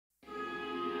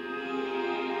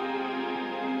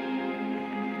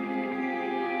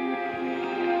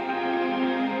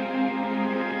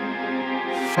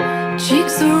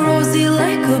Cheeks are rosy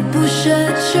like a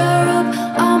Boucher cherub.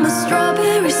 I'm a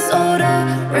strawberry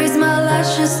soda, raise my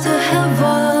lashes to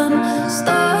heaven.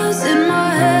 Stars in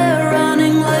my hair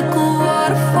running like a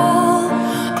waterfall.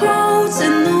 Clouds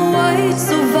in the whites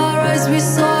of our eyes, we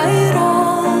saw it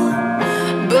all.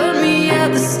 Burn me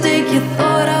at the stake, you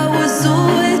thought I was a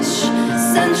witch.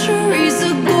 Centuries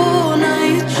ago, now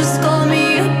you just call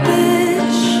me a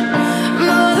bitch.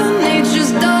 Mother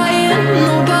Nature's dying,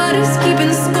 nobody's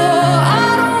keeping score. I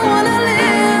don't wanna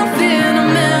live in a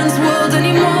man's world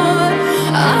anymore.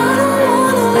 I don't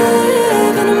wanna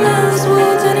live in a man's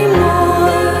world anymore.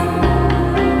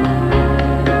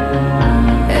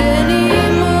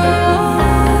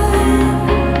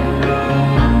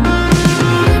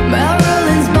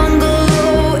 Marilyn's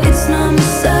bungalow, it's number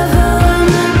 7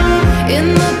 in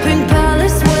the pink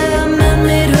palace where men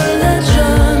made her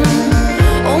legend.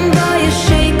 Owned by a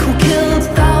sheik who killed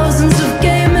thousands of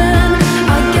gay men.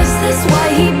 I guess that's why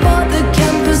he bought the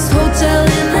campest hotel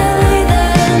in LA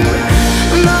then.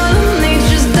 Mother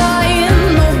Nature's dying,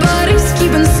 nobody's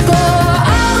keeping score.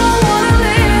 I don't wanna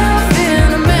live in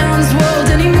a man's world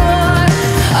anymore.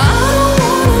 I don't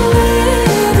wanna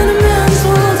live in a man's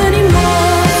world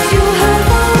anymore. You have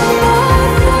all my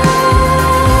love,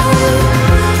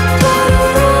 but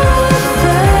a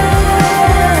friend.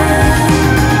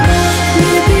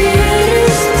 Maybe it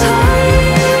is time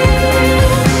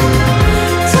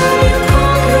you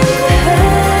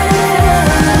comprehend.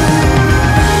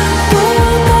 But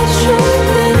I got you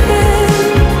living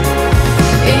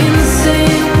in the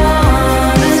same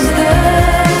one as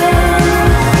them.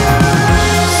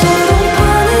 So don't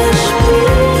punish me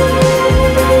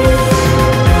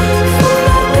for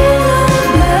not being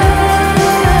a man.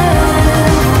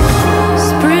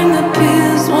 Spring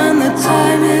appears when the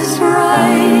time is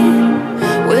right.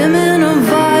 Women are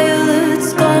violets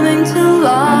coming to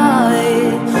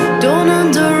life. Don't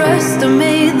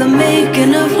underestimate the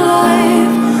making of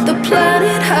life. The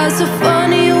planet has a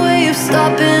funny way of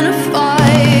stopping a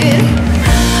fight.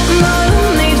 Mother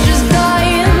Nature's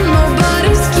dying,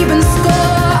 nobody's keeping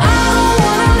score. I don't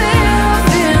wanna live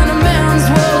in a man's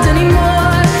world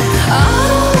anymore. I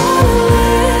don't wanna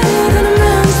live in a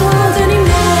man's world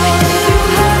anymore. If you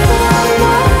have all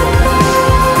my love,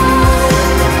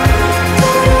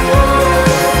 but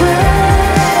a friend.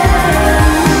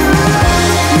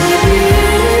 Maybe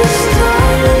it is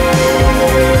time you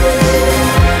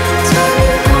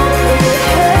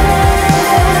comprehend.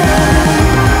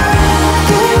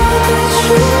 But I got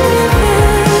you living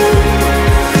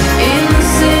in the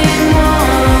same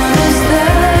one as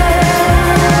them.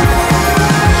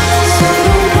 So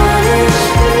don't punish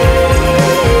me,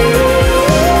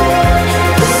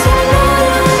 'cause I'm not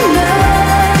a man.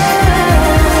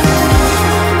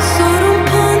 So don't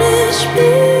punish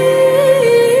me,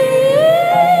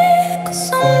 'cause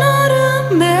I'm not a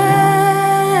man.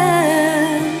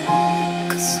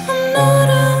 'Cause I'm not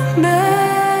a man.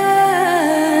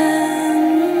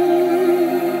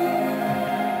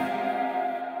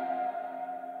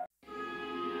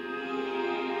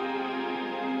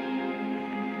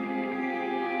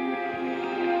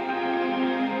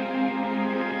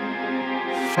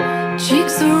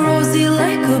 Cheeks are rosy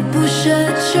like a Boucher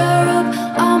cherub.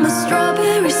 I'm a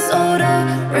strawberry soda,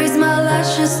 raise my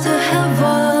lashes to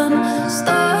heaven.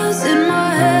 Stars in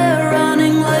my hair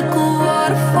running like a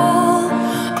waterfall.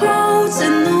 Clouds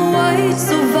in the whites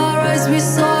of our eyes, we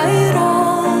saw it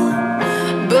all.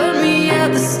 Burn me at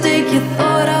the stake, you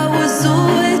thought I was a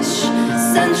witch.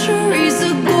 Centuries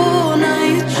ago, now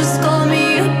you just call me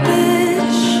a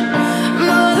bitch.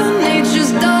 Mother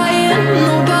Nature's dying,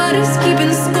 nobody's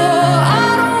keeping score. I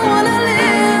don't wanna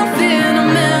live in a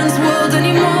man's world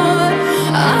anymore.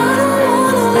 I don't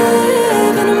wanna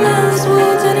live in a man's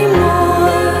world anymore.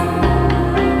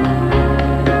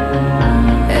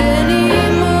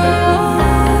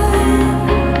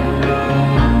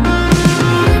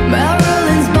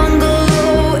 Marilyn's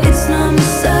bungalow, it's number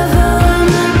 7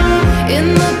 in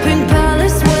the pink palace.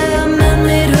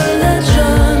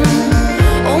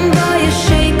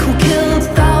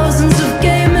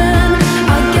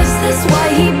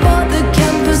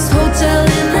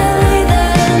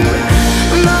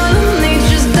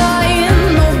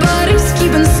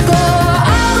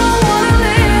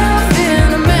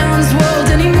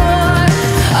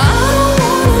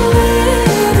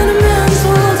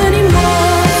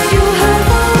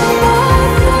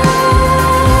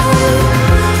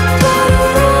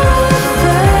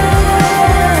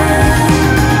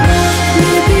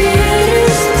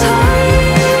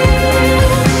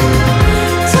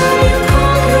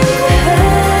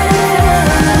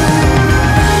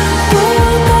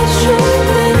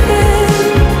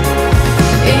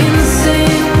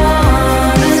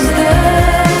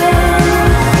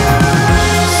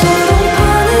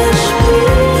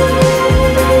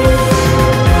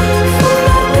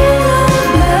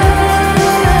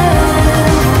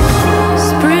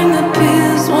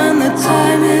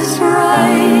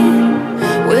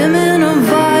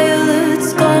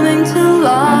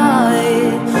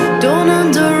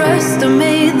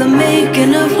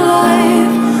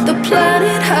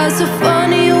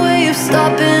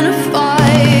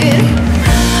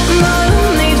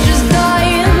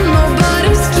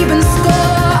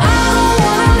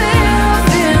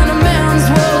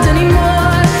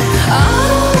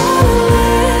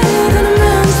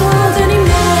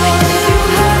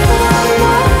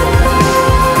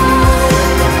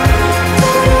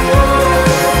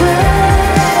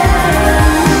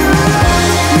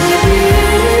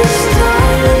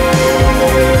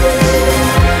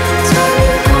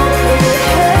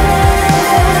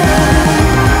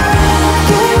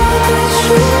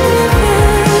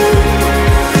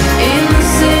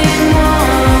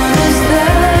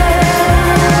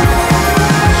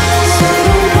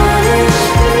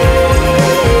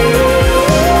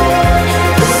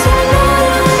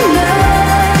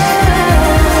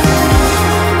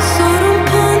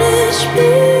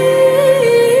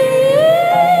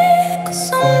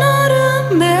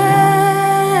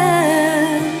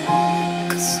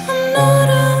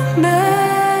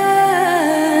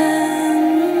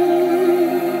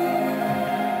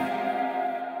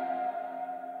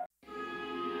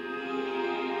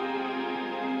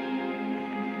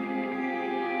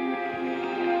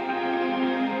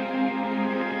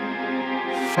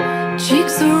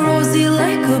 Cheeks are rosy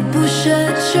like a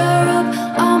Boucher cherub.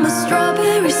 I'm a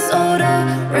strawberry soda,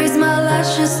 raise my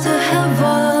lashes to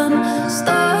heaven.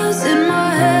 Stars in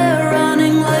my hair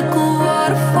running like a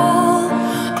waterfall.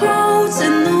 Clouds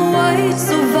in the whites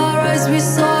of our eyes, we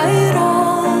saw it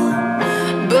all.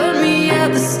 Burn me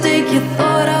at the stake, you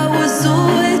thought I was a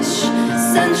witch.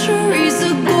 Centuries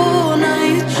ago, now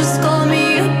you just call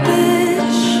me a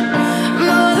bitch.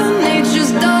 Mother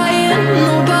Nature's dying,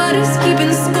 nobody's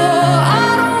keeping score. I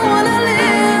don't wanna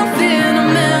live in a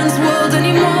man's world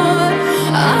anymore.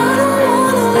 I don't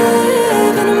wanna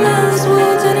live in a man's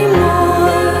world anymore.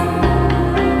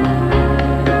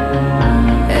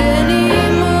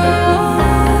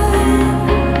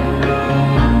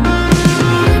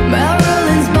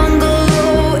 Marilyn's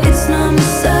bungalow, it's number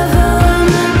 7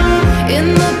 in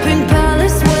the pink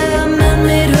palace where man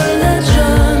made her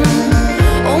legend.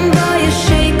 Owned by a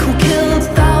sheik who killed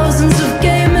thousands of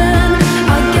gay men.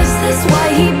 I guess that's why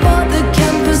he bought the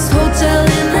campest hotel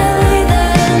in LA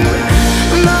then.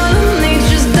 Mother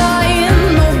Nature's dying,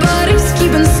 nobody's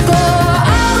keeping score.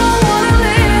 I don't wanna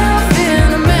live in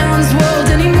a man's world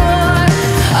anymore.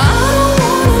 I don't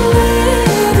wanna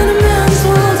live in a man's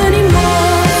world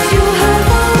anymore. You have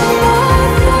all my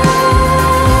love,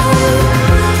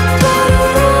 but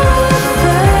a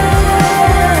friend.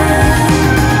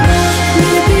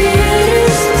 Maybe it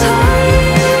is time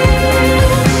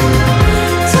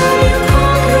you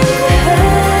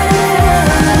comprehend.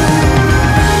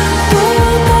 But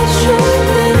I got you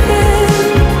living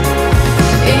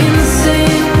in the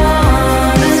same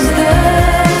one as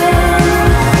them.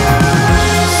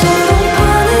 So don't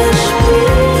punish me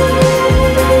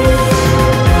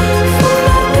for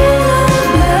not being a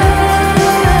man.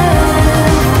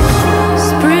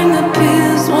 Spring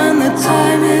appears when the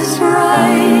time is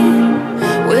right.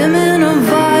 Women are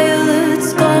violets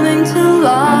coming to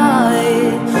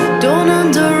life. Don't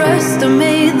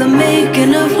underestimate the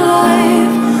making of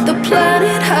life. The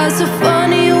planet has a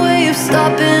funny way of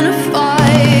stopping a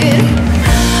fight.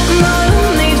 Mother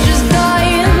Nature's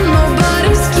dying,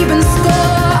 nobody's keeping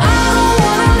score. I don't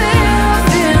wanna live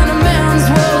in a man's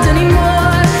world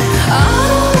anymore. I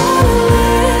don't wanna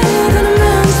live in a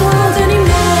man's world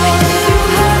anymore. If you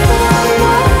have all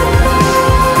my love,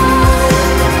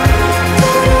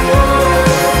 don't you want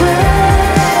a friend?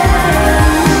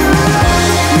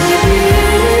 Maybe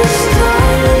it is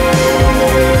time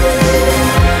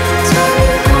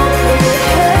you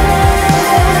comprehend.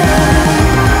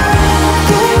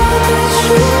 But I got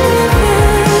you living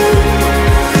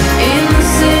in the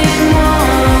same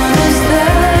one as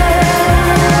them.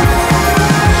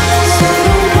 So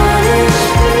don't punish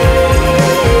me,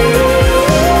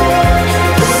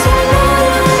 'cause I'm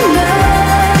not a man.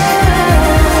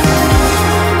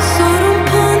 So don't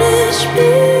punish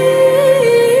me,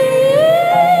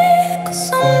 'cause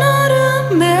I'm not a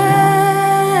man.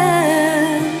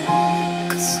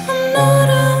 'Cause I'm not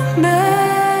a man.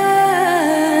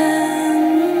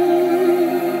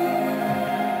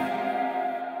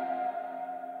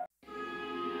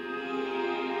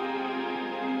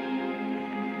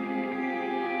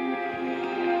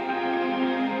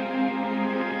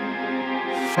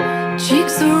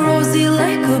 Cheeks are rosy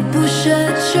like a Boucher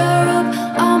cherub.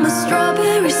 I'm a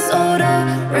strawberry soda,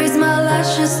 raise my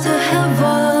lashes to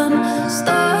heaven.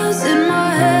 Stars in my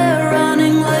hair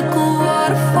running like a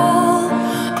waterfall.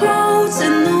 Clouds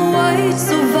in the whites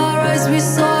of our eyes, we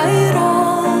saw it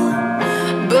all.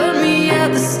 Burn me at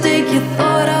the stake, you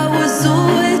thought I was a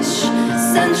witch.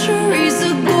 Centuries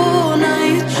ago, now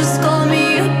you just call me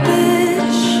a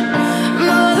bitch.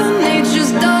 Mother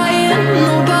Nature's dying,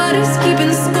 nobody's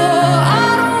keeping score. I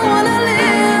don't wanna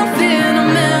live in a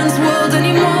man's world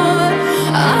anymore.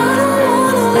 I don't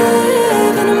wanna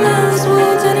live in a man's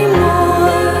world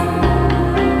anymore.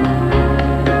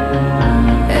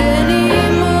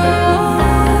 Anymore.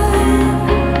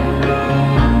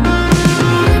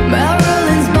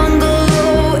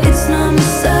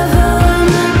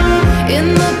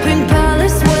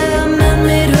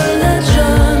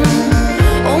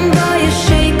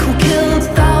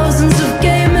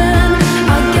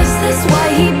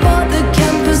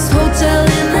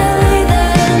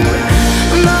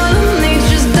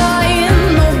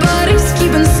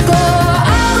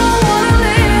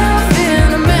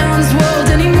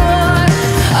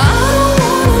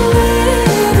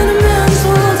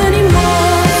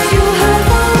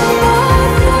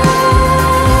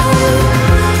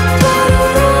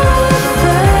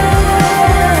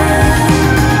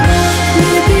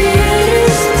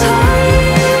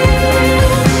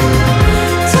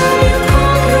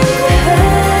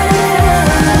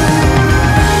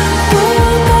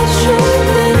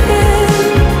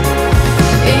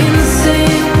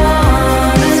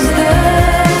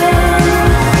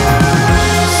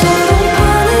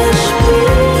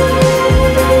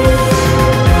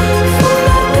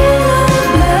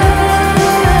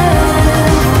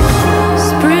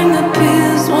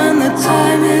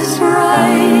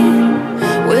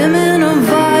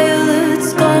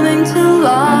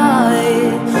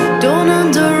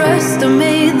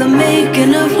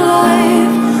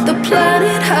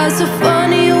 has a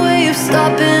funny way of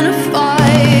stopping a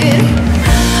fight.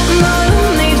 Mother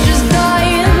Nature's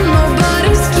dying,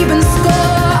 nobody's keeping score.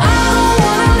 I don't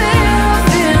wanna live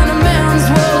in a man's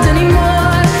world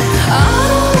anymore. I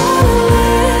don't wanna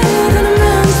live in a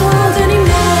man's world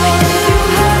anymore. If you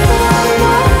have one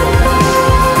more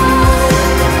thought,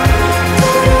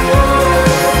 don't you want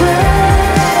a friend?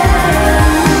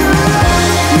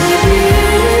 Maybe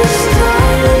it is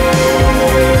time you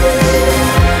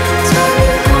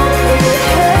comprehend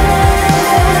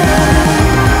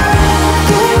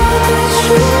the world that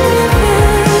you live in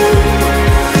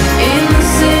ain't the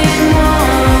same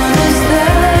one as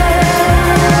theirs.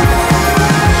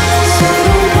 So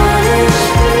don't punish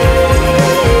me,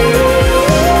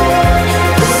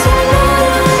 'cause I'm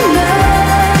not a man.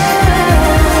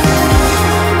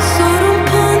 So don't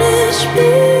punish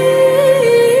me,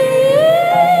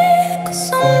 'cause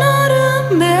I'm not a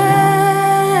man.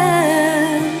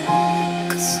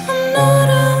 'Cause I'm not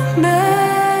a man.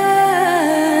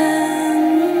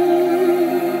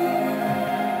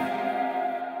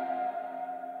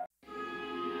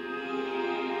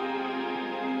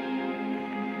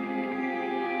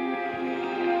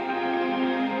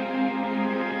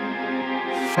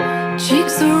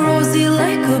 Cheeks are rosy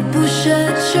like a Boucher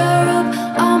cherub.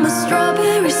 I'm a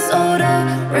strawberry soda,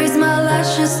 raise my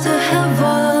lashes to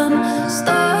heaven.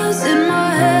 Stars in my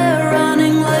hair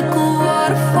running like a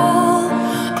waterfall.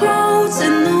 Clouds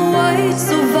in the whites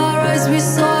of our eyes, we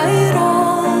saw it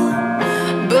all.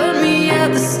 Burn me at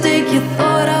the stake, you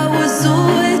thought I was a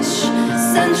witch.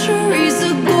 Centuries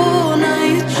ago, now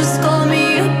you just call me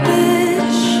a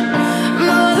bitch.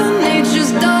 Mother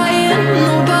Nature's dying,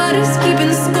 nobody's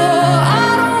keeping score. I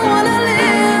don't wanna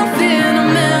live in a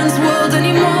man's world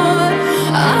anymore.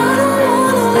 I don't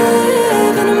wanna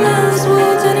live in a man's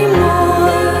world anymore.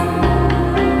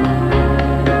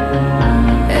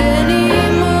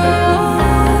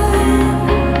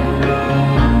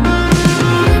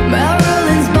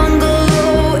 Marilyn's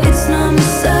bungalow, it's number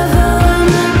 7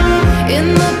 in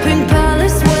the pink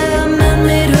palace where man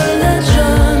made her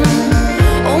legend.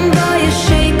 Owned by a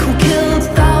sheik who killed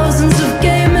thousands of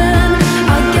gay men.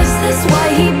 I guess that's why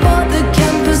he bought the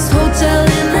campest hotel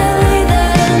in LA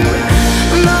then.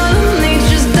 Mother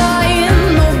Nature's dying,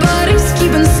 nobody's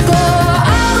keeping score.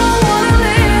 I don't wanna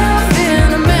live in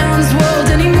a man's world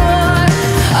anymore.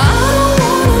 I don't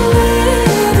wanna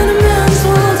live in a man's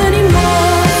world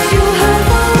anymore. If you have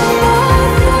one more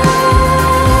thought,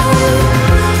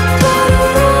 gotta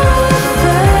run a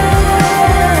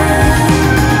friend.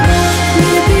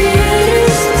 Maybe it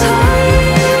is time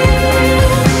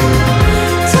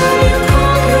you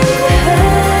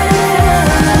comprehend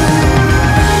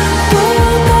the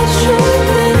world that you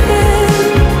live in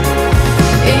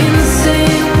ain't the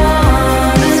same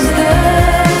one as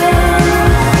theirs.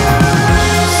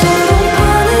 So don't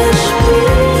punish me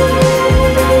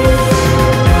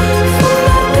for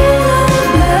not being a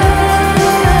man.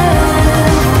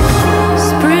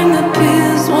 Spring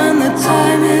appears when the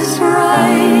time is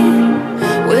right.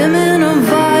 Women are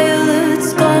violets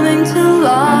coming to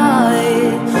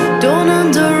life. Don't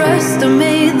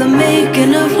underestimate the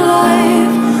making of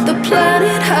life. The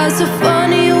planet has a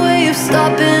funny way of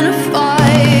stopping a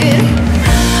fight.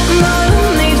 Mother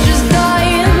Nature's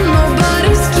dying,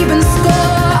 nobody's keeping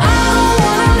score. I don't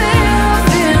wanna live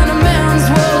in a man's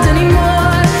world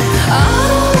anymore. I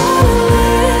don't wanna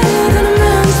live in a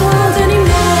man's world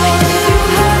anymore. If you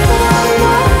have one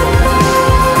more thought,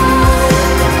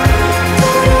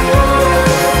 don't you want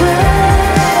a friend?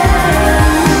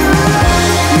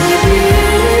 Maybe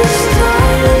it is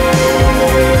time you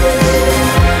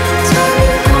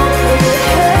comprehend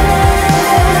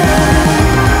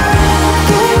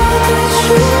the world that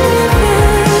you live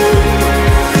in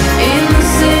ain't the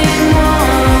same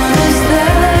one as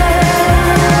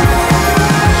theirs.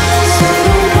 So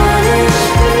don't punish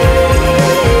me,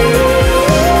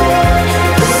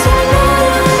 'cause I'm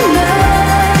not a man.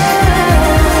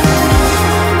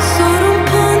 So don't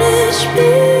punish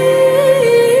me,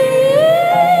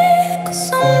 'cause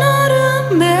I'm not a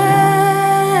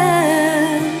man.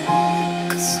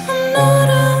 'Cause I'm not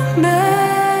a man.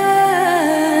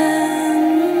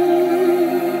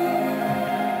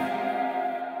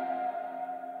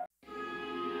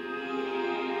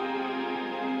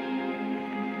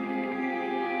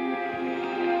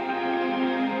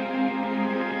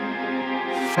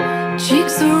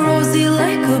 Cheeks are rosy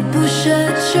like a Boucher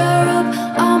cherub.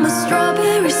 I'm a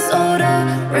strawberry soda,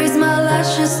 raise my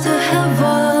lashes to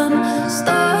heaven.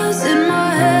 Stars in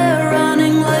my hair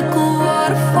running like a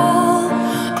waterfall.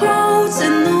 Clouds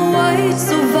in the whites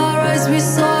of our eyes, we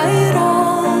saw it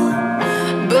all.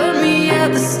 Burn me at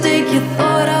the stake, you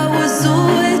thought I was a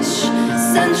witch.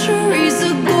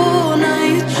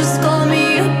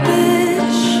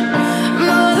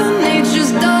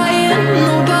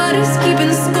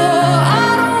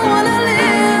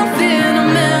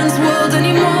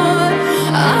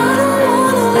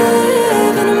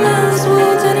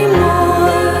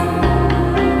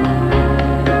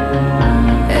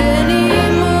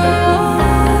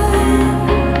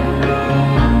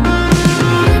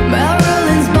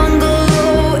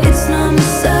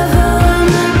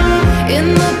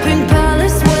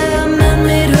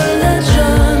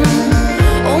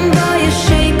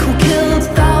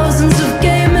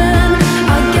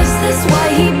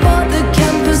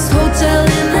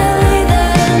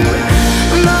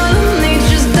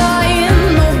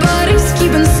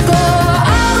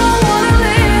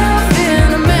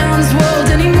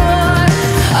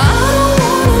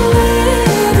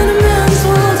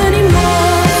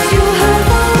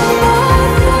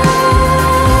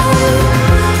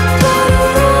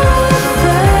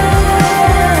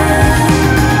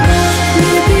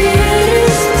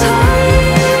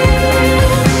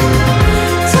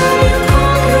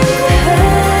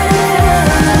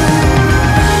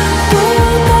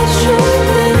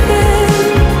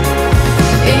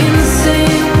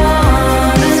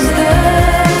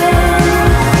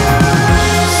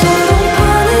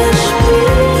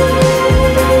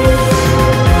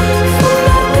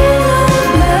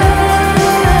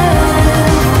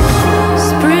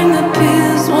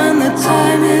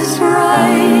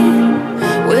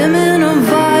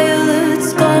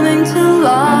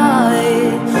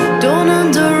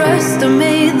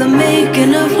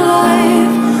 making of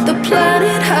life. The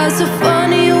planet has a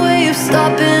funny way of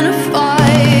stopping a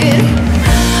fight.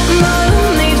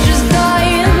 Mother Nature's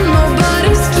dying,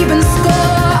 nobody's keeping score.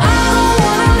 I don't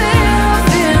wanna live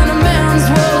in a man's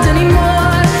world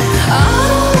anymore. I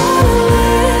don't wanna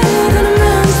live in a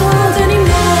man's world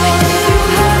anymore. If you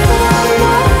had one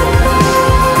more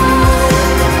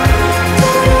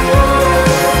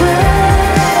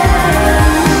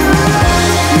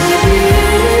maybe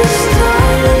it is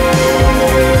time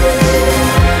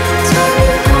to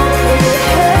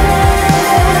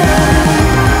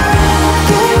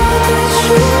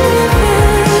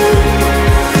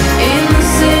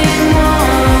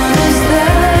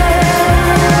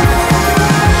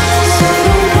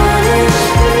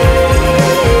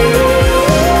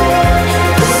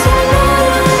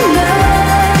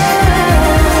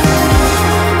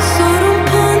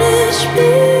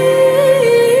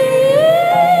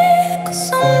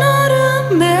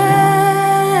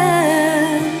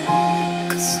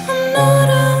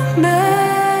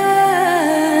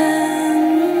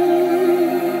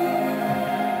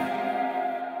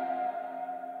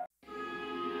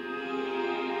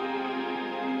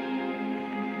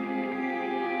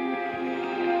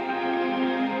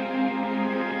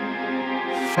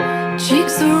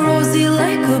cheeks are rosy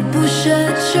like a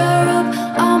Boucher cherub.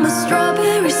 I'm a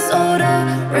strawberry soda,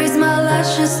 raise my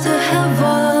lashes to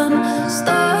heaven.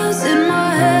 Stars in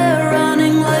my hair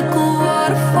running like a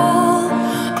waterfall.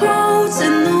 Clouds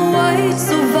in the whites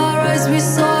of our eyes, we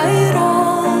saw it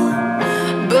all.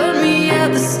 Burn me at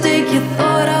the stake, you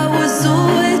thought I was a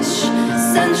witch.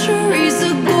 Centuries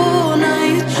ago, now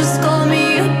you just call me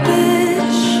a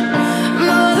bitch.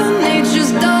 Mother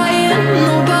Nature's dying,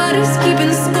 nobody's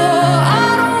keeping score.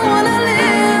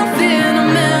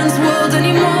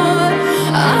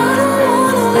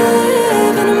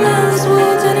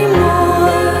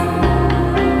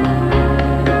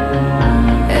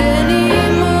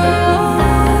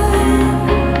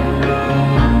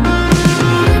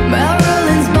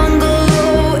 Marilyn's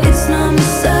bungalow, it's number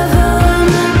 7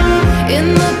 in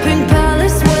the pink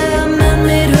palace where man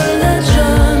made her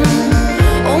legend.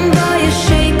 Owned by a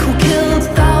sheik who killed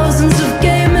thousands of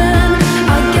gay men.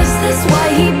 I guess that's why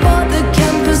he bought the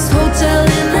campest hotel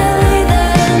in LA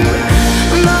then.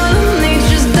 Mother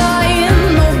Nature's dying,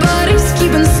 nobody's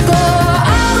keeping score.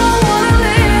 I don't wanna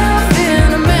live in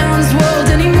a man's world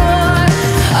anymore.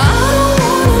 I don't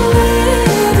wanna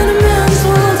live in a man's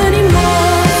world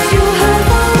anymore. If you had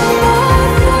one more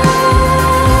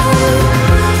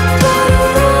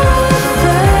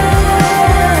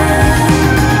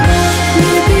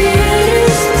maybe it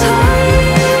is time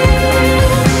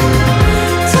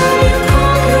you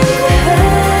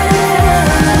comprehend.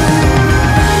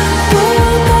 But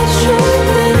I got you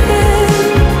within,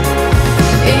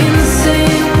 ain't the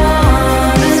same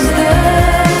one as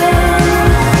then.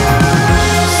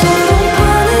 So don't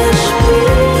punish me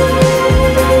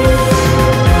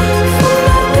for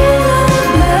not being a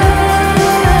man.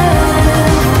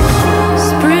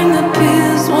 Spring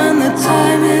appears when the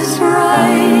time is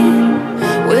right.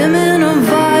 Women are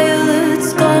violets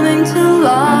coming to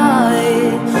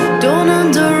light. Don't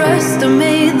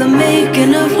underestimate the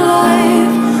making of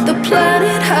life. The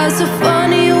planet has a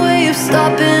funny way of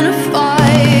stopping a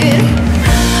fight.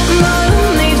 Mother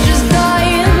Nature's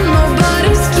dying,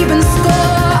 nobody's keeping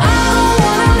score. I don't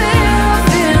wanna live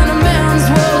in a man's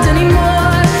world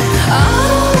anymore. I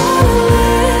don't wanna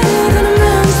live in a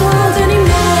man's world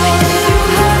anymore. If you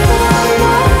had one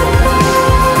more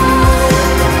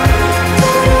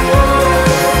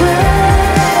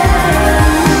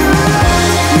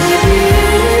maybe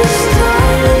it is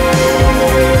time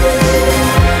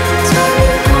you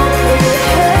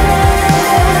comprehend.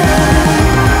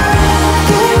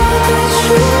 But I got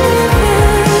you within,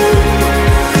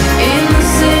 ain't the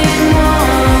same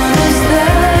one as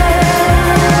then.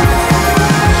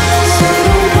 So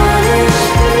don't punish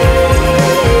me,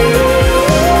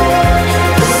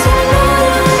 'cause I'm not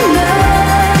a man.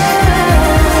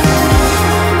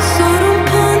 So don't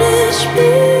punish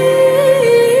me,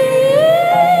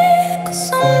 'cause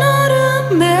I'm not a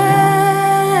man.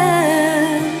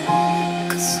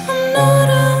 'Cause I'm not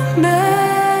a man.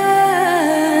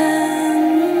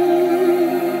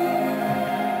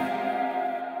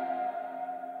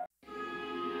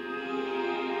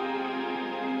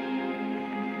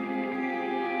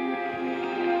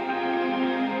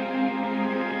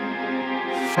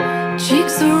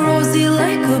 Cheeks are rosy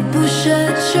like a Boucher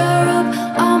cherub.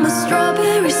 I'm a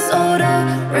strawberry soda,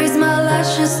 raise my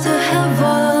lashes to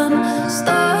heaven.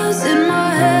 Stars in my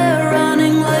hair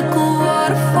running like a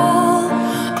waterfall.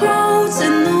 Clouds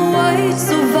in the whites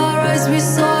of our eyes, we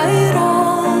saw it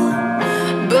all.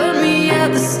 Burn me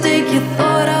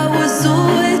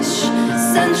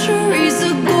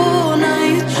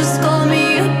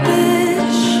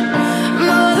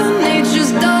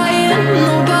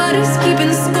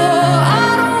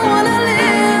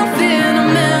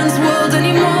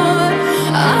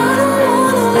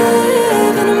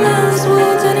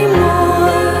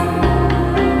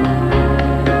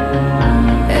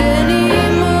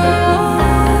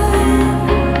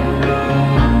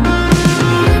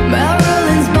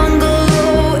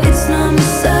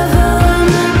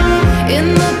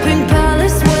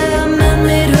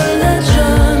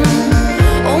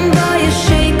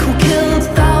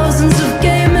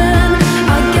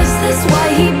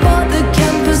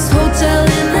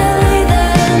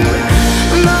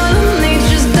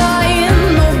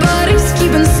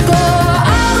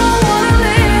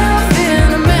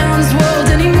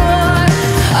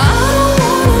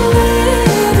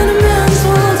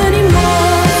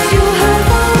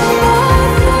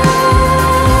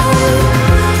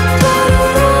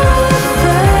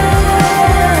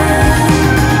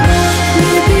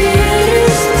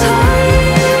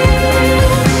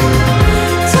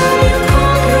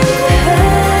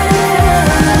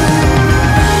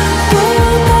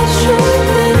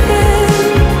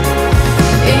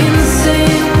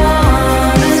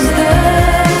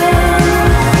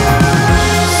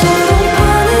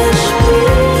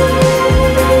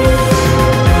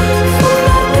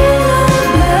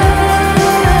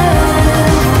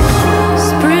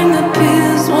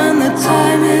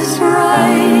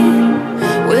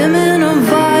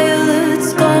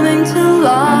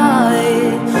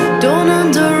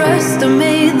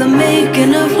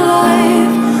making of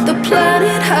life. The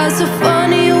planet has a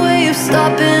funny way of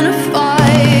stopping a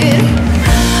fight.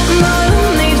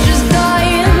 Mother Nature's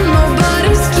dying,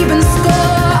 nobody's keeping score.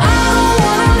 I don't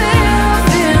wanna live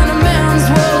in a man's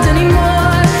world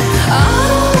anymore. I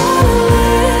don't wanna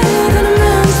live in a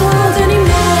man's world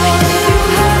anymore. If you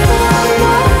have one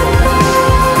more thought,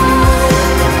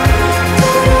 do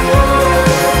you want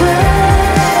a friend?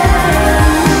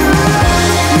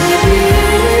 Maybe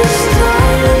it is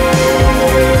time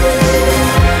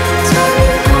to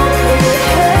comprehend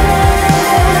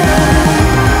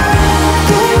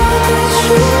the world that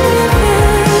you live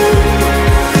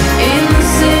in the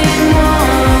same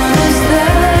one as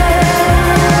them.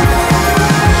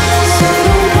 So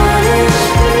don't punish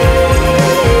me,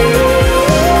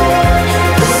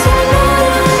 'cause I'm not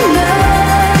a man.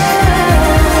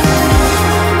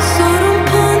 So don't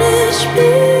punish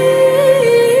me,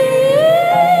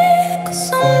 'cause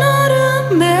I'm not a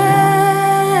man.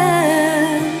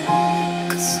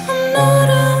 'Cause I'm not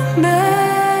a man.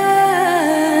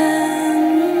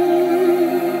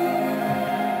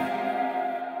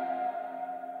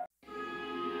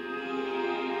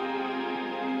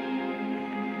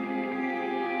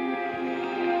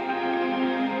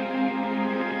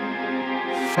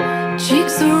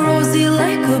 Cheeks are rosy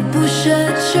like a Boucher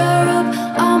cherub.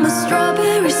 I'm a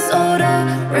strawberry soda,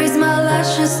 raise my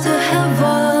lashes to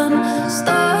heaven.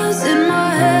 Stars in my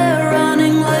hair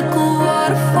running like a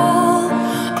waterfall.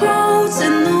 Clouds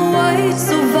in the whites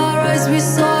of our eyes, we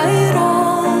saw it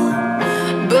all.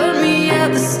 Burn me at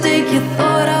the stake, you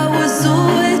thought I was a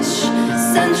witch.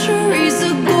 Centuries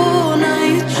ago, now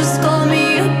you just call me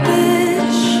a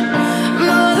bitch.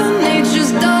 Mother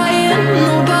Nature's dying,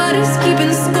 nobody's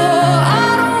keeping score. I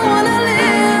don't wanna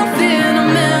live in a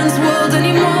man's world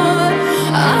anymore.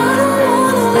 I don't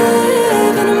wanna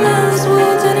live in a man's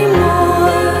world anymore.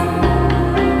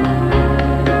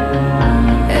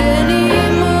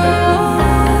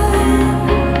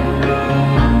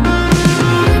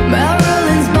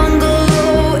 Marilyn's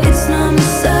bungalow, it's number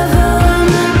 7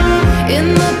 in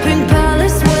the pink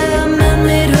palace where men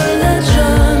made her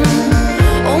legend.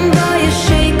 Owned by a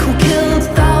sheik who killed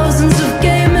thousands of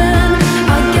gay men.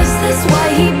 I guess that's why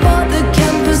he bought the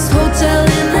campest hotel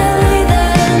in LA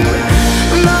then.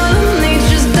 Mother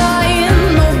Nature's dying,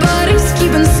 nobody's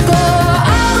keeping score.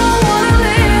 I don't wanna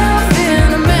live in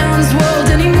a man's world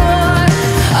anymore.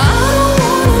 I don't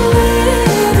wanna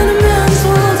live in a man's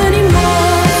world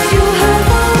anymore. If you have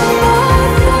one more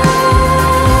thought,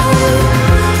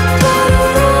 but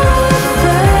a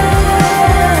friend,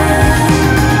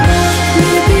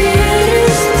 maybe it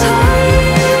is time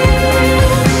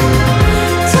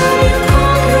you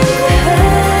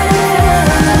comprehend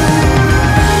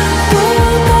the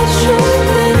world that you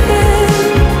live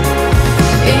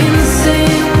in the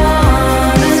same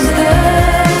one as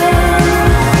them.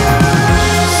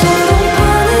 So don't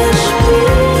punish me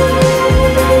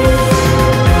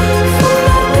for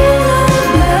not being a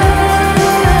man.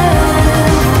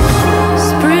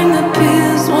 Spring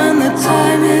appears when the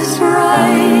time is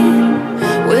right.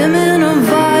 Women are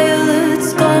violets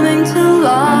coming to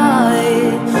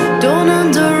life. Don't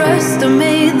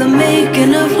underestimate the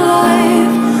making of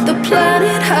life. The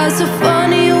planet has a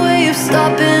funny way of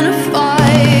stopping a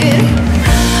fight.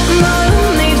 Mother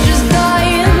Nature's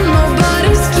dying,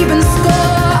 nobody's keeping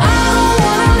score. I don't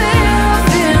wanna live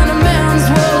in a man's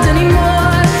world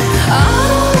anymore. I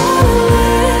don't wanna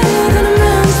live in a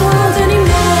man's world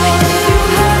anymore. If you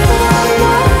have one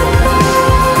more thought,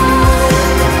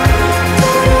 do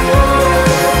you want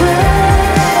a friend?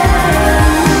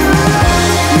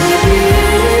 Maybe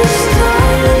it is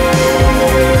time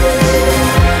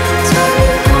to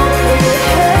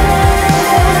comprehend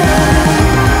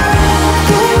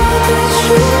the world that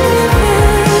you live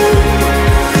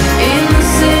in the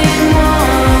same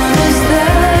one as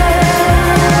them.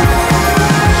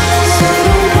 So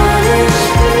don't punish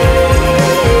me,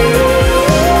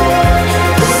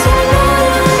 'cause I'm not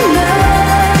a man.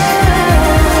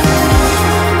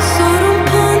 So don't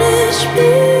punish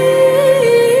me,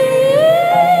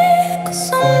 'cause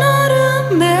I'm not a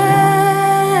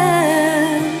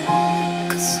man.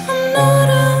 'Cause I'm not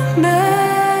a man.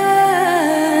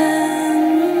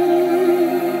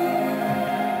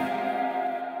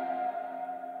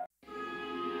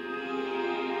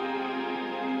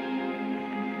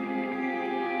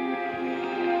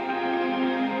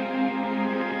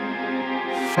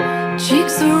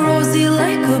 Cheeks are rosy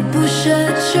like a Boucher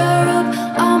cherub.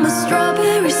 I'm a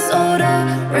strawberry soda,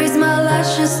 raise my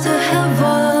lashes to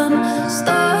heaven.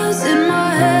 Stars in my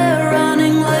hair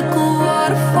running like a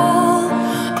waterfall.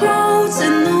 Clouds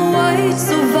in the whites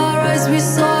of our eyes, we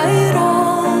saw it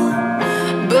all.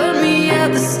 Burn me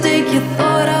at the stake, you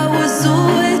thought I was a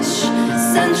witch.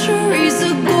 Centuries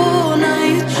ago, now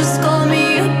you just call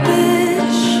me a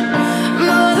bitch.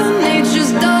 Mother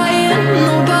Nature's dying,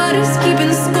 nobody's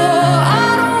keeping score. I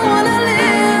don't wanna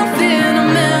live in a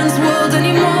man's world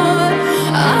anymore.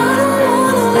 I don't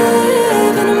wanna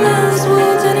live in a man's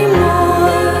world anymore.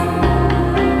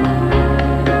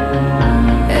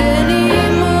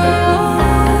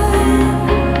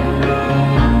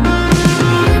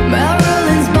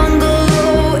 Marilyn's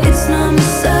bungalow, it's number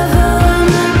 7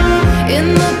 in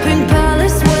the pink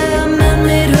palace where man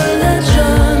made her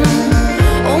legend.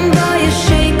 Owned by a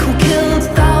sheik who killed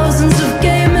thousands of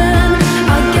gay men.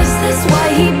 I guess that's why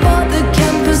he bought the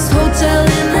campest hotel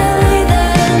in LA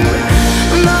then.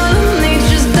 Mother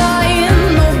Nature's dying,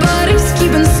 nobody's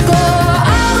keeping score.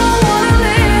 I don't wanna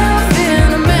live in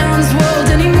a man's world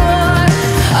anymore.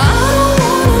 I don't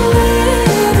wanna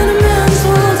live in a man's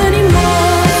world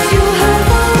anymore. If you have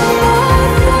a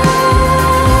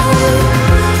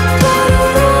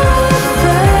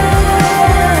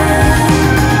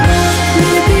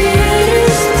maybe it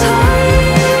is time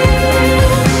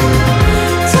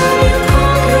you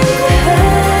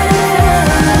comprehend.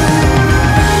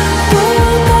 But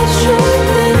I got you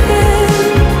living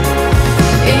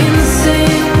in the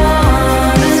same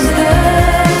one as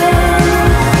them.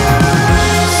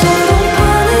 So don't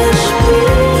punish me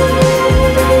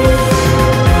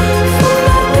for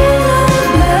not being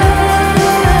a man.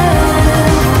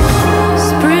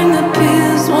 Spring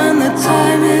appears when the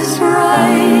time is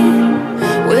right.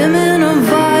 Women are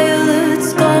violets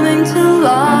coming to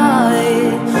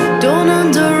life. Don't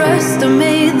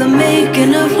underestimate the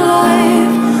making of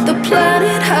life. The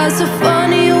planet has a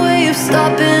funny way of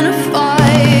stopping a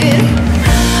fight.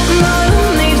 Mother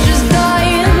Nature's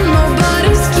dying,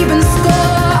 nobody's keeping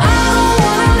score. I don't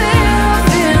wanna live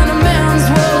in a man's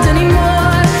world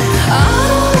anymore. I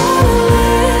don't wanna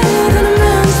live in a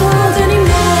man's world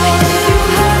anymore. If you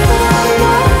have a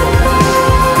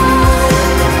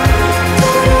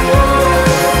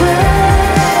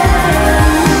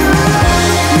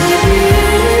maybe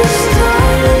it is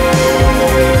time you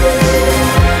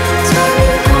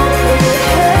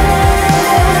comprehend.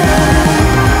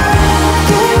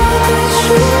 But I got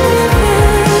you living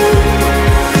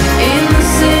in the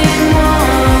same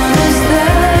one as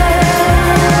them.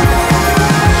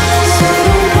 So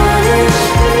don't punish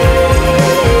me,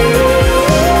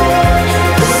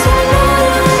 'cause I'm not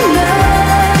a man.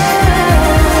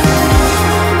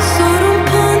 So don't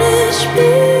punish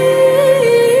me,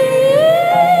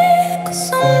 'cause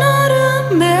I'm not a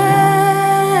man.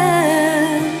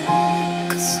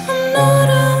 'Cause I'm not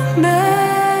a man.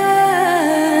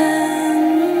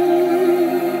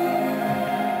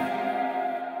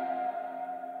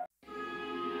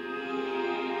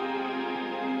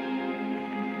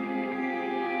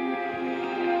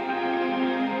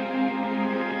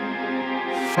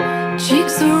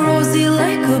 Cheeks are rosy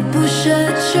like a Boucher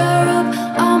cherub.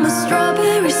 I'm a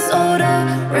strawberry soda,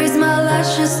 raise my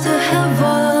lashes to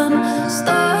heaven.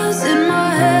 Stars in my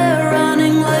hair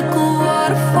running like a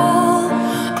waterfall.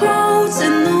 Clouds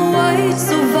in the whites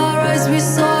of our eyes, we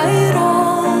saw it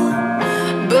all.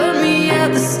 Burn me at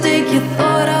the stake, you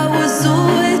thought I was a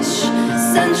witch.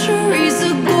 Centuries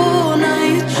ago, now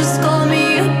you just call me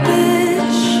a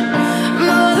bitch.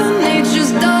 Mother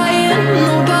Nature's dying,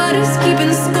 nobody's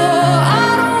keeping score. I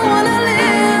don't wanna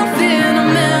live in a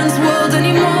man's world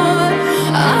anymore.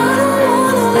 I don't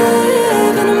wanna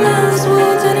live in a man's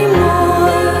world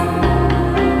anymore.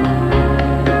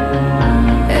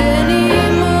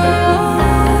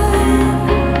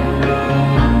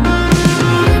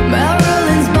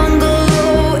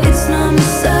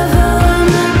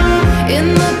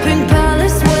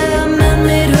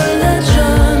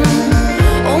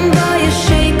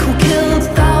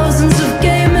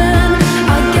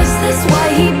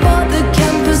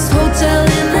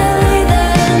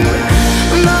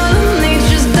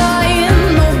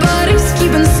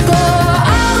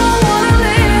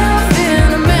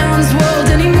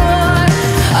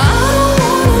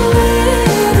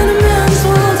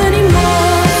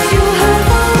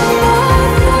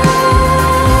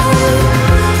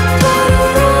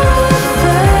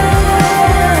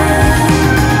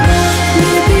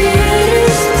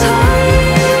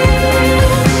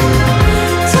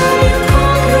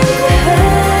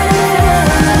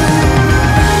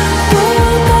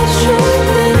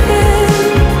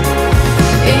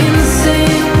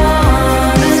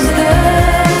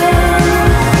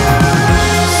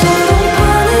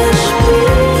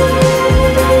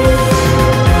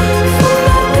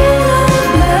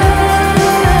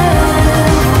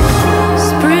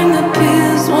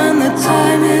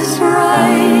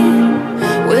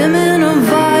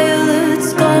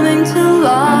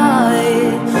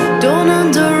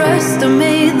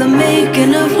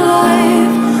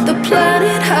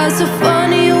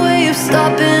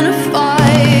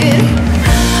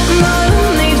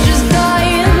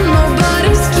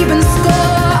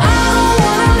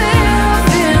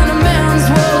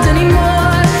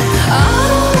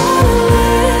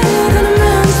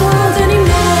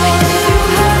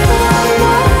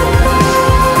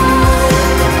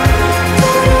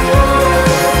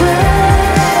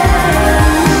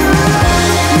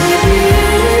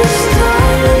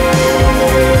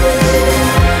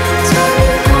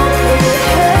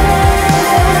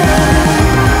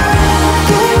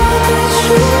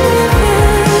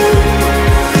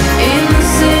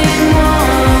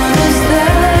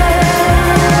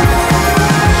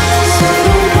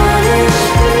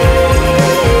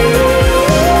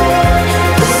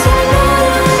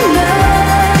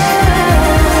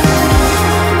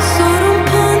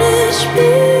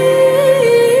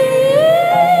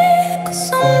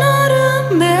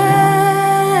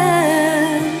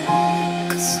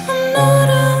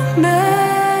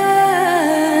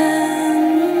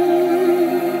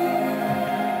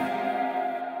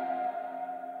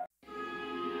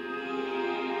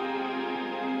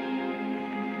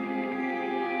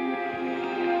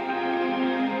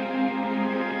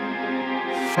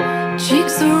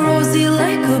 rosy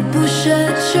like a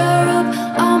Boucher cherub.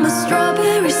 I'm a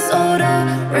strawberry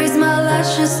soda, raise my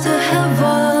lashes to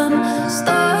heaven.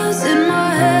 Stars in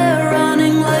my hair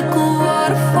running like a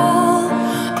waterfall.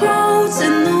 Clouds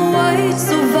in the whites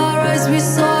of our eyes, we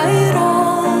saw it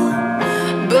all.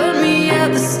 Burn me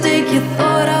at the stake, you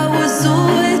thought I was a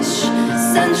witch.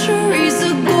 Centuries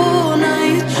ago, now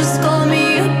you just call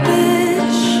me a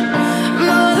bitch.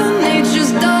 Mother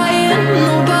Nature's dying,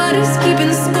 nobody's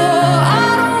keeping score. I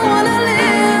don't wanna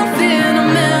live in a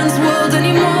man's world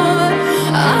anymore.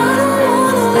 I don't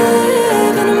wanna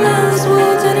live in a man's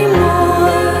world anymore.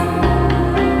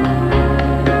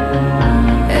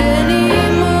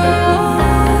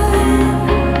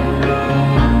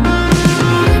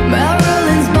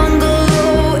 Marilyn's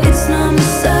bungalow, it's number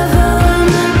 7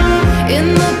 in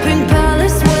the pink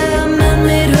palace where man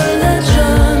made her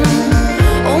legend.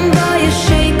 Owned by a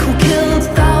sheik who killed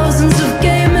thousands of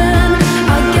gay men.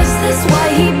 I guess that's why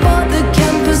he bought the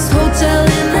campest hotel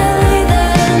in LA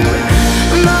then.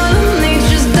 Mother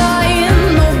Nature's dying,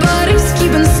 nobody's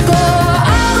keeping score.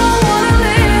 I don't wanna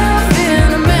live in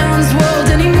a man's world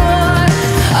anymore.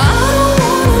 I don't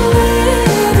wanna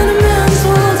live in a man's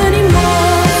world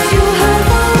anymore. You have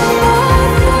one more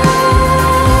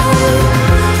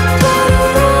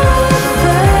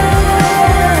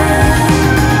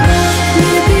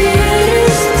maybe it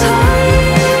is time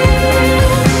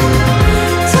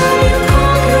you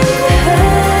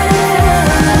comprehend.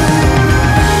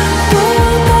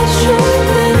 But that you're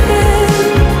living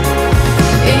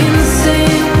in the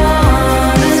same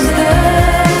one as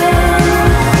them.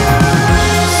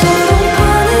 So don't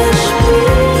punish me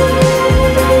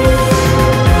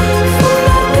for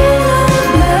not being a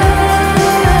man.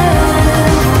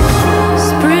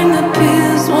 Spring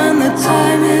appears when the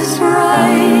time is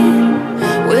right.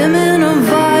 Women are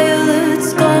violets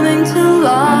coming to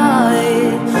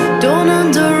life. Don't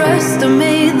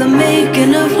underestimate the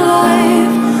making of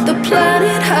life. The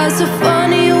planet has a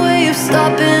funny way of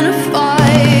stopping a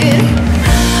fight.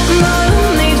 Mother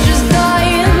Nature's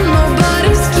dying,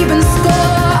 nobody's keeping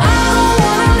score. I don't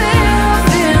wanna live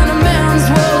in a man's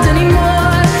world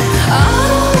anymore. I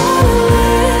don't wanna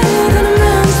live in a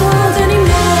man's world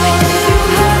anymore. If you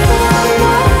have one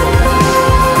more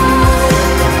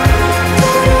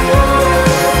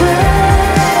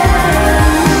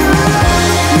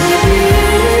maybe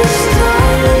it is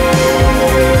time you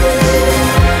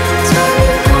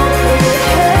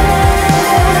comprehend.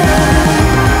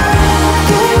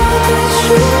 The world that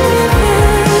you live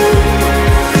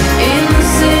in the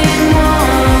same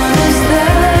one as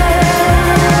them.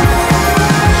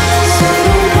 So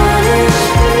don't punish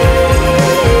me,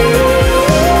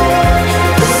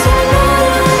 'cause I'm not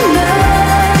a man.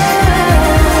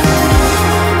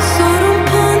 So don't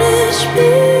punish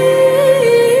me,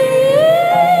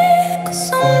 'cause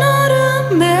I'm not a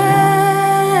man.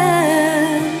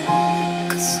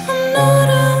 'Cause I'm not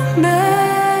a man.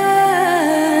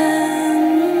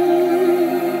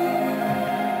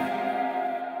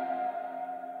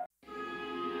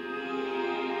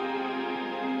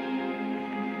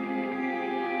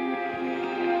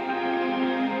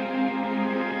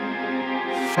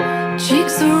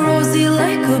 Cheeks are rosy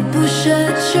like a Boucher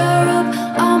cherub.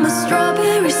 I'm a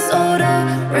strawberry soda,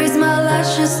 raise my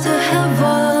lashes to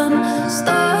heaven.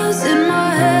 Stars in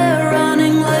my hair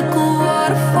running like a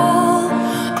waterfall.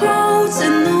 Clouds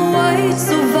in the whites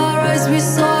of our eyes, we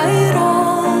saw it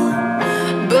all.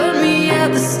 Burn me at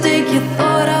the stake, you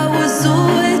thought I was a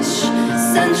witch.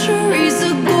 Centuries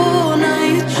ago, now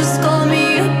you just call me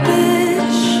a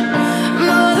bitch.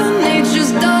 Mother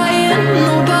Nature's dying,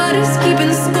 nobody's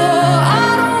keeping score. I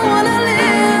don't wanna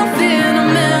live in a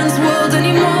man's world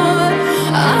anymore.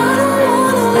 I don't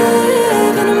wanna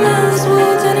live in a man's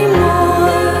world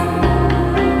anymore.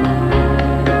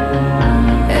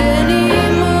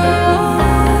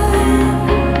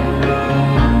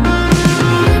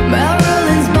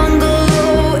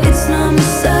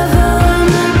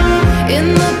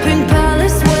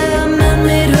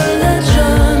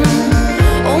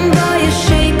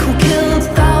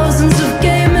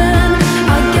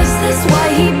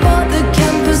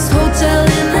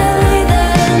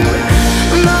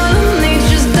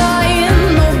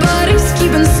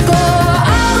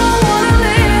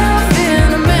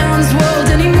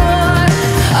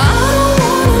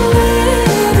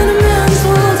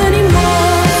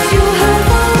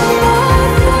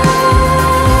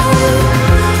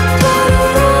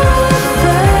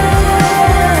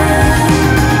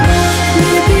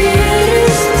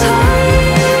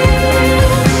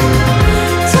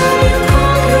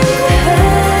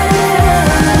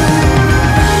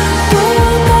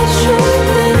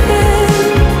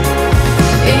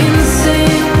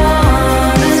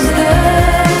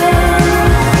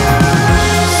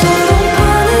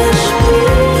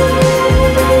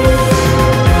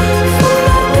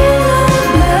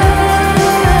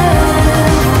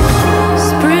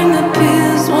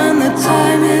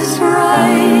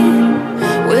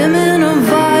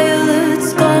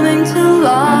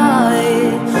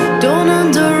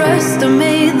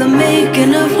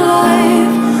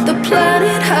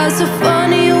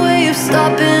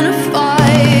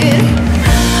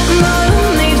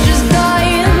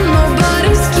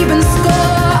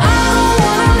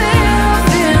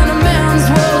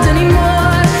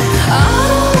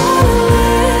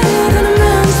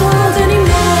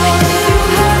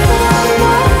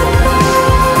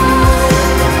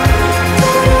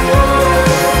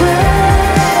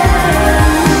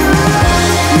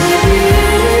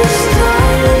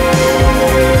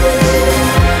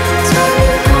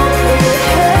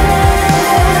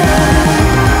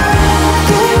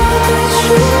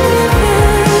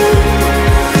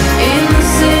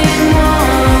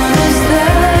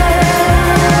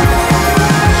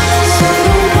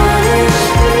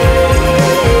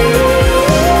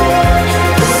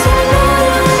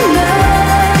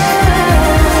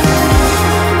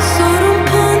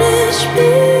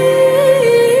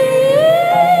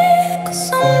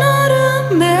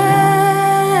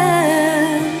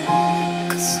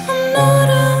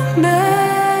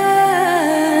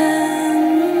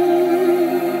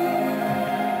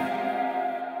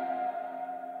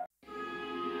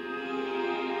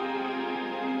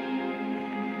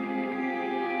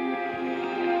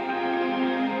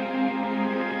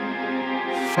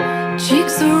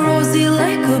 rosy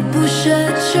like a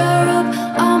Boucher cherub.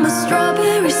 I'm a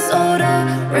strawberry soda,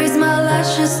 raise my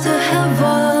lashes to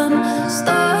heaven.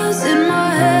 Stars in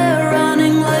my hair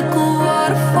running like a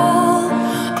waterfall.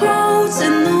 Clouds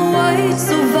in the whites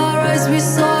of our eyes, we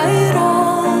saw it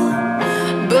all.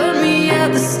 Burn me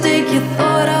at the stake, you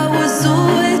thought I was a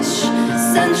witch.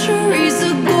 Centuries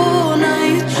ago, now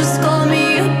you just call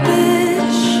me a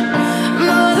bitch.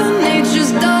 Mother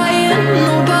Nature's dying,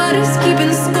 nobody's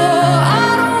keeping score. I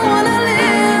don't wanna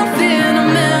live in a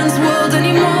man's world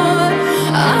anymore.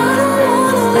 I don't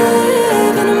wanna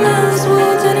live in a man's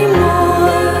world anymore.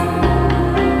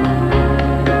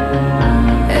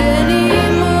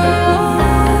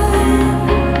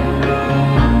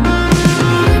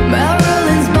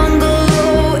 Marilyn's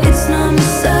bungalow, it's number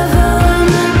 7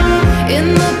 in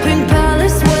the pink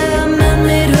palace where man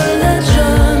made her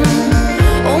legend.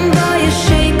 Owned by a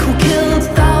sheik who killed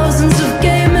thousands of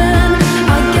gay men.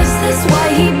 I guess that's why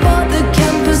he bought the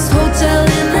campest hotel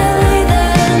in LA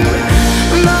then.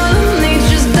 Mother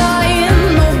Nature's dying,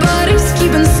 nobody's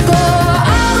keeping score.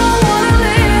 I don't wanna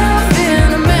live in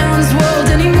a man's world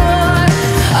anymore.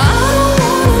 I don't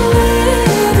wanna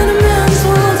live in a man's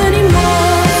world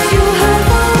anymore. You have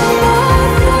all my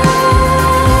love,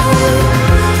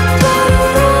 but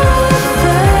you're a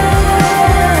friend.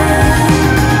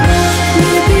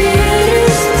 Maybe it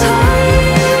is time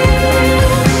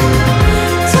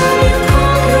you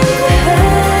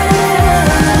comprehend.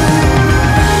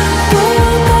 But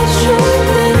I got you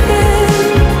living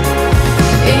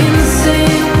in the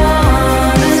same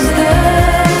one as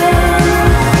them.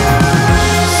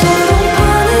 So don't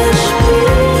punish me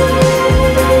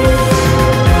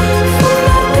for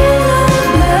not being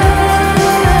a man.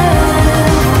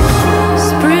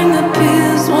 Spring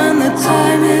appears when the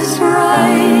time is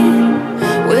right.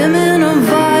 Women are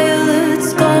violets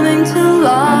coming to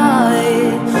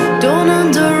life. Don't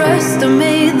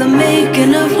underestimate the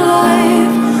making of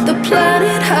life. The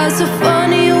planet has a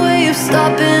funny way of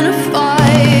stopping a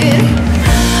fight.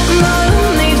 Mother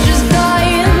Nature's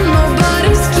dying,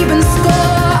 nobody's keeping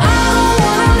score. I don't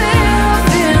wanna live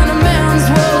in a man's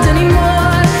world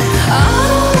anymore. I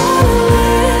don't wanna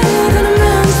live in a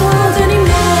man's world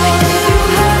anymore. If you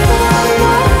have all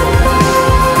my love,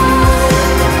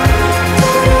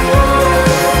 but you're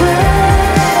a friend.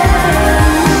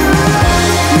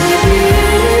 Maybe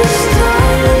it is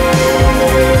time you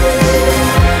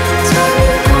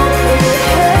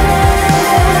comprehend.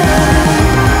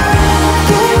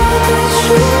 But I got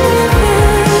you living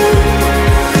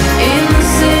in the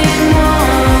same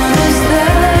one as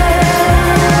them.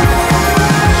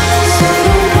 So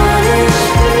don't punish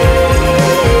me,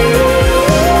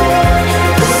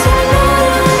 'cause I'm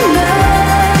not a man.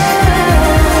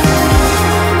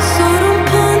 So don't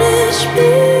punish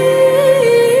me,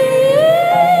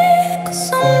 'cause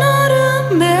I'm not a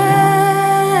man.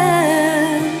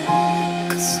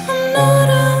 'Cause I'm not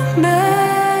a man.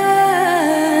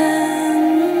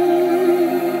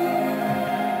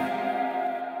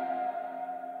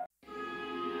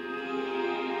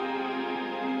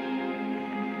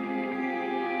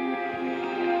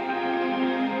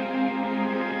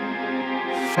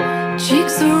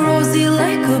 Cheeks are rosy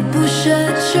like a Boucher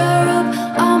cherub.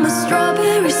 I'm a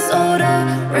strawberry soda,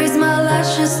 raise my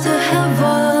lashes to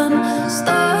heaven.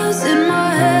 Stars in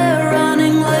my hair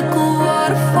running like a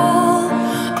waterfall.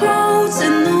 Clouds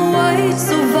in the whites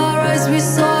of our eyes, we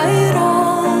saw it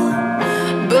all.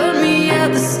 Burn me at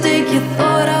the stake, you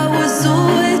thought I was a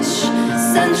witch.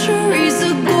 Centuries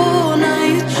ago, now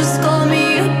you just call me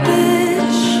a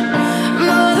bitch.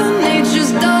 Mother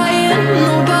Nature's dying,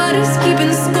 nobody's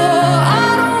keeping score. I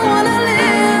don't wanna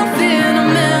live in a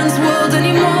man's world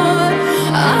anymore.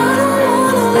 I don't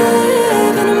wanna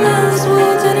live in a man's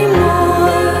world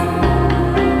anymore.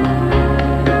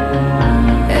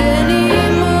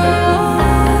 Anymore.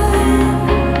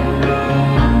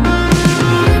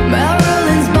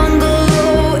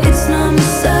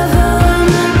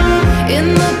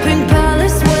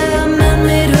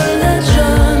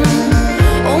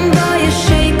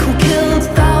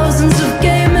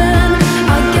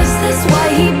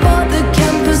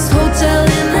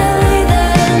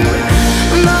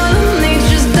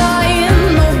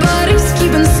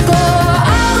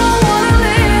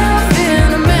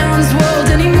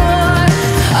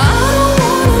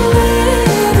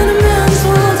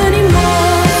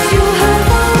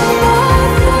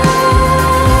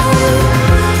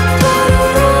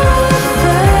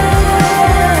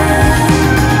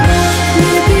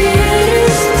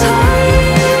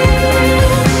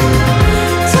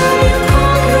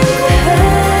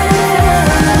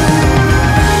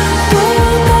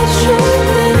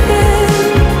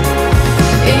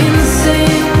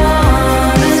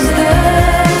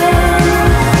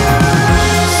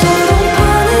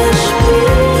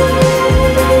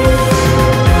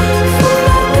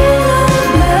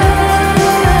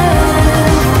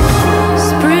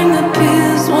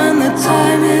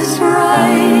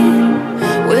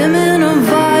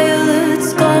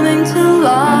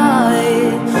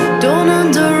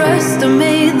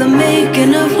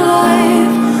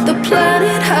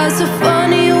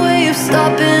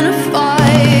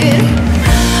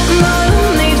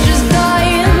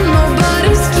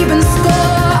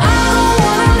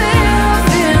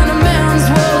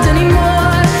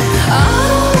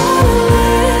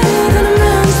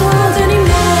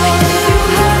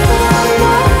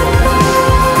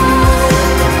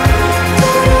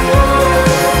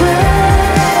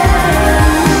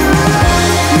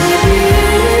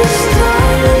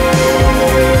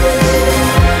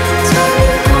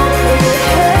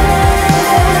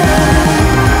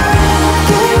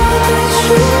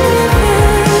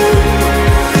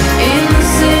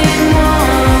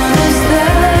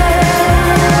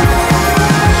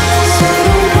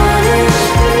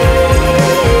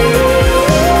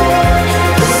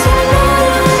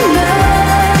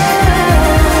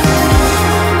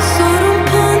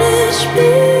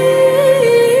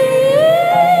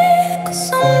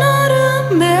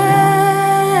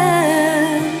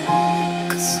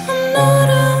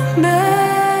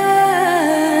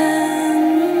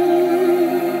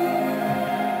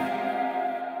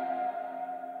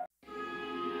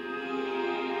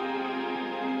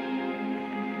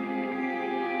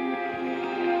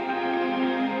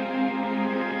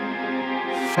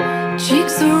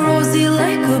 Cheeks are rosy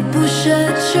like a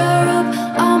Boucher cherub.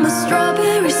 I'm a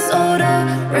strawberry soda,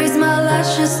 raise my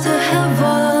lashes to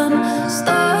heaven.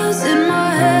 Stars in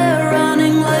my hair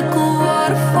running like a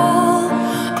waterfall.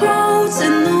 Clouds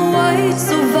in the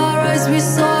whites of our eyes, we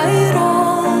saw it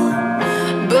all.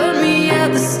 Burn me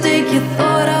at the stake, you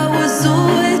thought I was a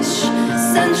witch.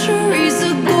 Centuries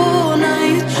ago, now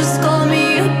you just call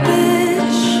me a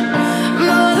bitch.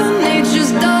 Mother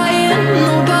Nature's dying,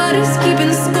 nobody's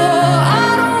keeping score.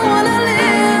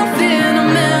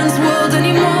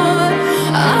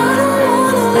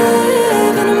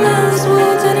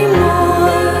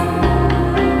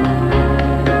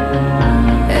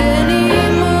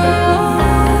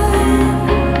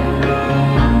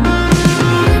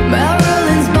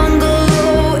 Marilyn's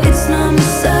bungalow, it's number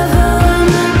 7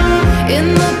 in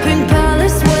the pink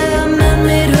palace where man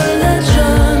made her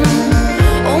legend.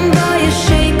 Owned by a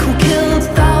sheik who killed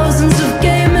thousands of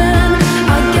gay men.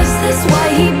 I guess that's why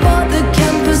he bought the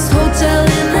campest hotel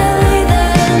in LA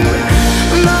then.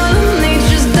 Mother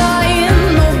Nature's dying,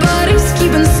 nobody's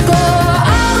keeping score.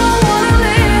 I don't wanna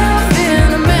live in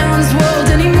a man's world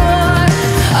anymore.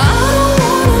 I don't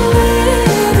wanna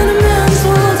live in a man's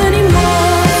world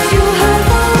anymore. If you have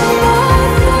a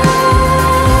mother,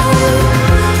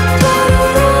 daughter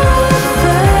or a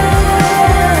friend,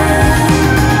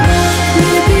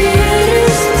 maybe it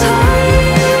is time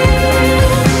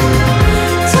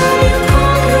you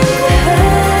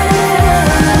comprehend.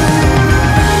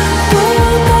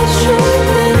 Well, that you're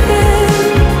living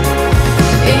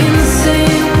in the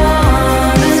same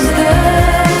one as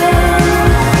them.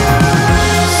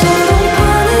 So don't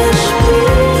punish me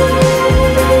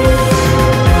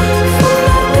for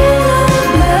not being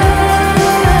a man.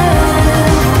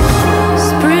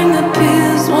 Spring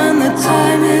appears when the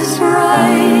time is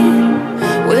right.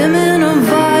 Women are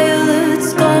violets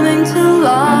coming to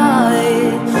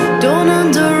life. Don't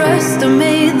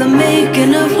underestimate the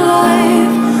making of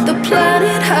life. The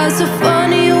planet has a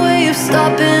funny way of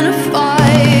stopping a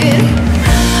fight.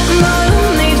 Mother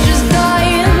Nature's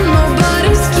dying,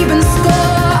 nobody's keeping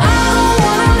score. I don't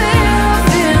wanna live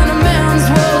in a man's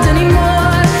world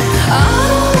anymore. I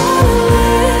don't wanna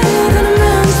live in a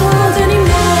man's world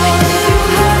anymore. If you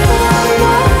have a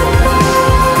mother,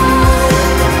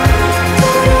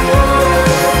 daughter or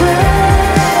a friend,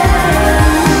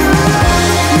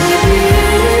 maybe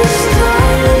it is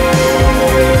time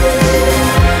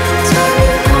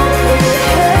you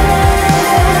comprehend.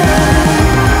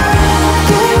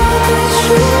 The world that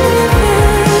you live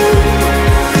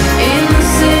in the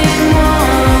same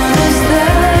one as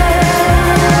them.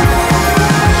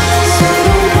 So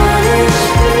don't punish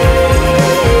me,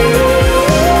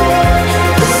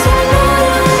 'cause I'm not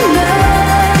a man.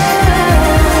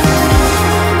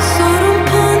 So don't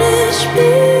punish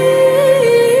me,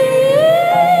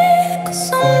 'cause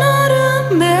I'm not a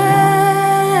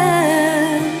man.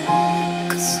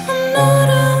 'Cause I'm not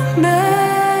a man.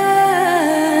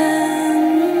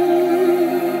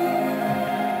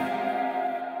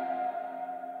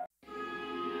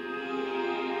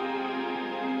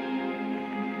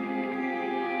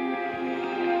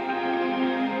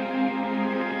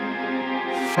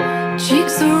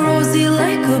 Cheeks are rosy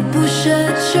like a Boucher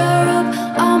cherub.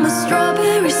 I'm a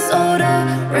strawberry soda,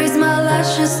 raise my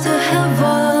lashes to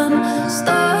heaven.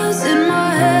 Stars in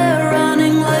my hair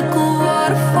running like a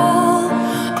waterfall.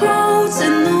 Clouds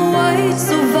in the whites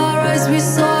of our eyes, we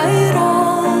saw it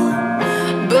all.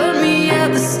 Burn me at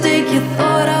the stake, you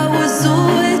thought I was a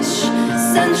witch.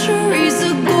 Centuries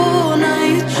ago, now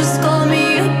you just call me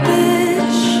a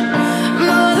bitch.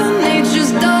 Mother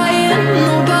Nature's dying,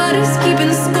 nobody's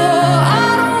keeping score. I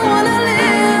don't wanna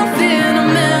live in a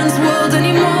man's world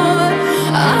anymore.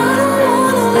 I don't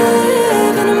wanna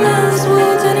live in a man's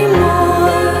world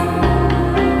anymore.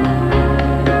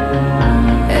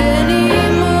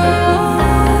 Anymore.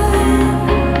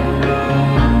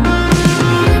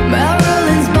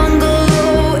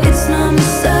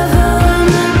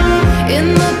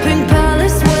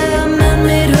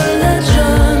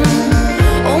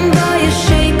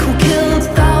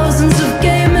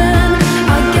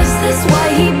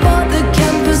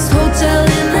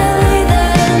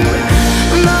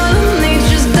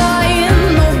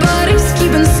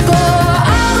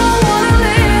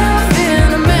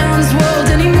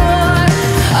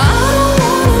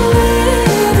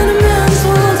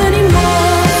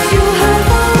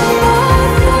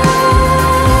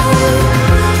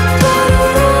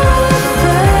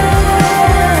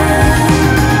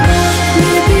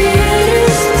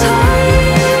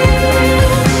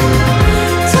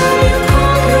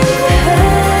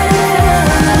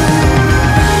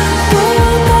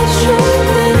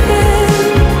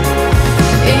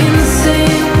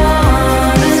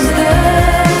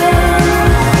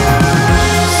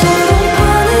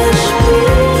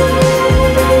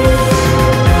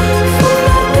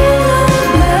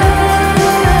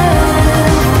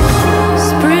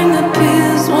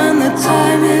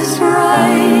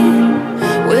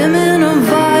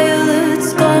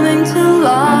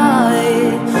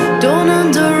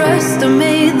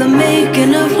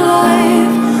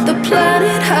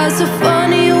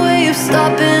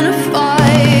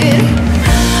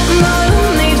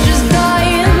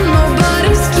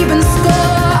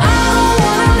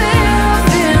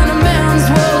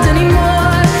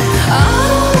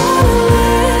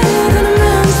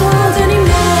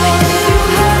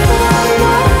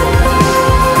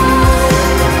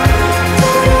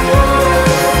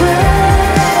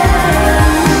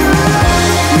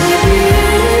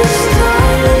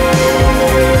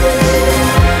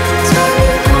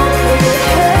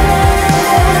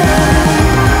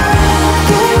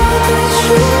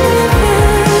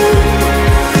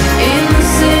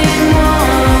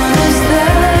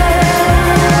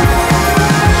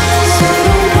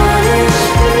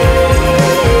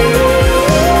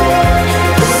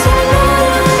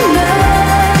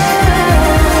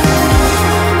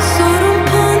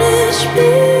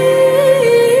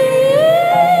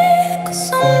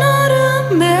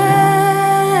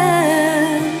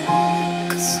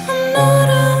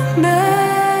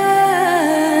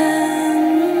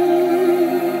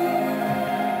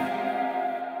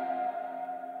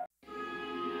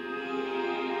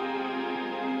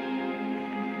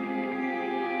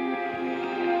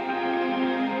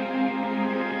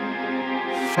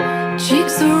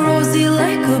 Cheeks are rosy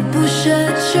like a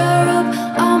Boucher cherub.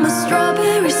 I'm a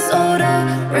strawberry soda,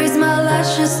 raise my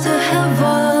lashes to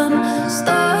heaven.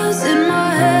 Stars in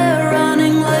my hair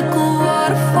running like a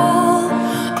waterfall.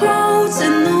 Clouds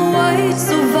in the whites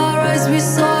of our eyes, we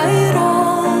saw it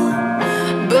all.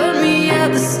 Burn me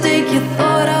at the stake, you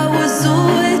thought I was a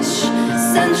witch.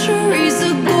 Centuries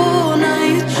ago, now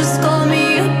you just call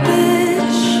me a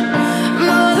bitch.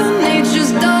 Mother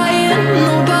Nature's dying,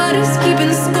 nobody's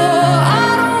keeping score. I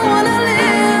don't wanna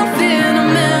live in a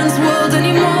man's world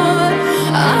anymore.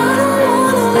 I don't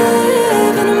wanna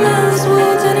live in a man's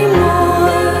world anymore.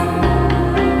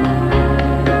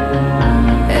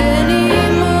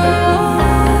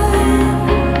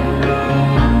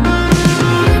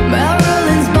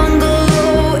 Marilyn's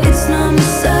bungalow, it's number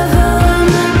 7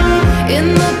 in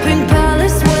the pink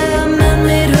palace where man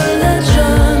made her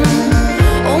legend.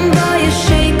 Owned by a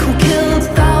sheik who killed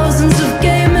thousands of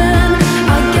gay men.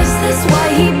 I guess that's why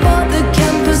he bought the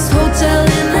campest hotel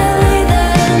in LA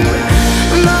then.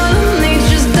 Mother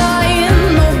Nature's dying,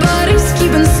 nobody's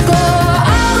keeping score.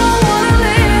 I don't wanna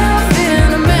live in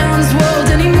a man's world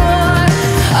anymore.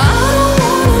 I don't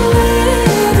wanna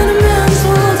live in a man's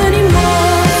world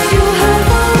anymore. You have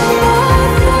one more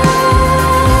thought,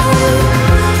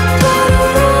 but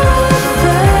a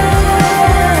friend.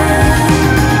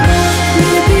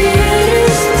 Maybe it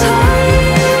is time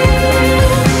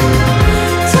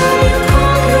you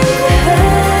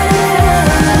comprehend.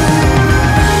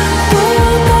 But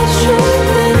I got you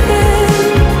living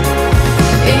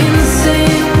in the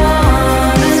same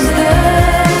one as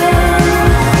them.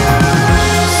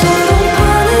 So don't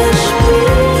punish me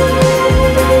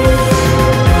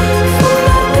for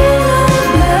not being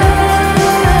a man.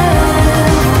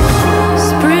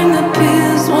 Spring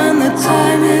appears when the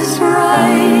time is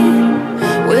right.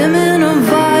 Women are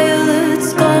violets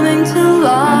coming to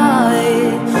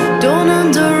life. Don't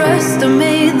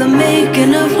underestimate the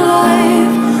making of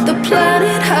life. The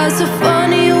planet has a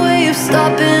funny way of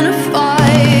stopping a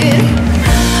fight.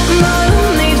 Mother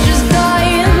Nature's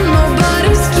dying,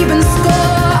 nobody's keeping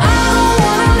score. I don't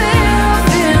wanna live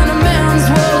in a man's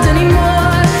world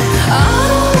anymore. I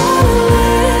don't wanna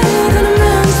live in a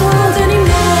man's world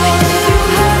anymore. If you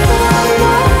have one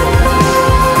more thought,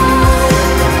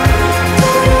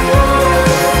 don't you want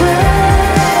a friend?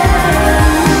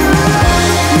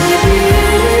 Maybe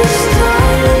it is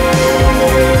time you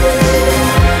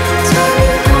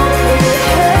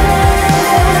comprehend.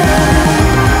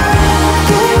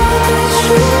 But I got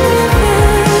you living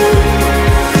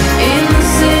in the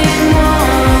same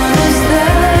one as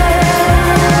them.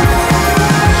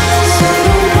 So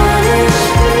don't punish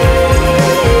me,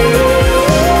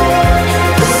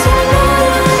 'cause I'm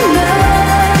not a man.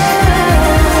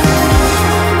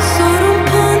 So don't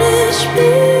punish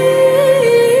me,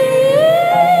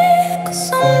 'cause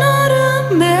I'm not a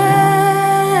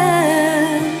man.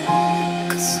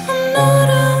 'Cause I'm not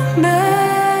a man.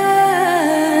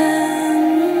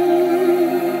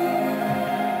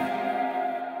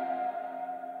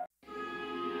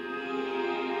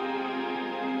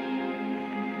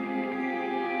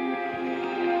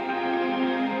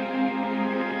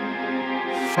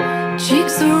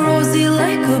 Cheeks are rosy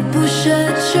like a Boucher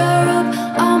cherub.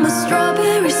 I'm a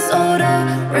strawberry soda,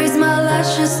 raise my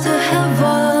lashes to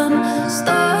heaven.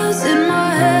 Stars in my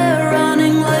hair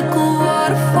running like a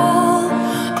waterfall.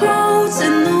 Clouds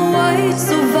in the whites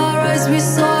of our eyes, we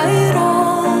saw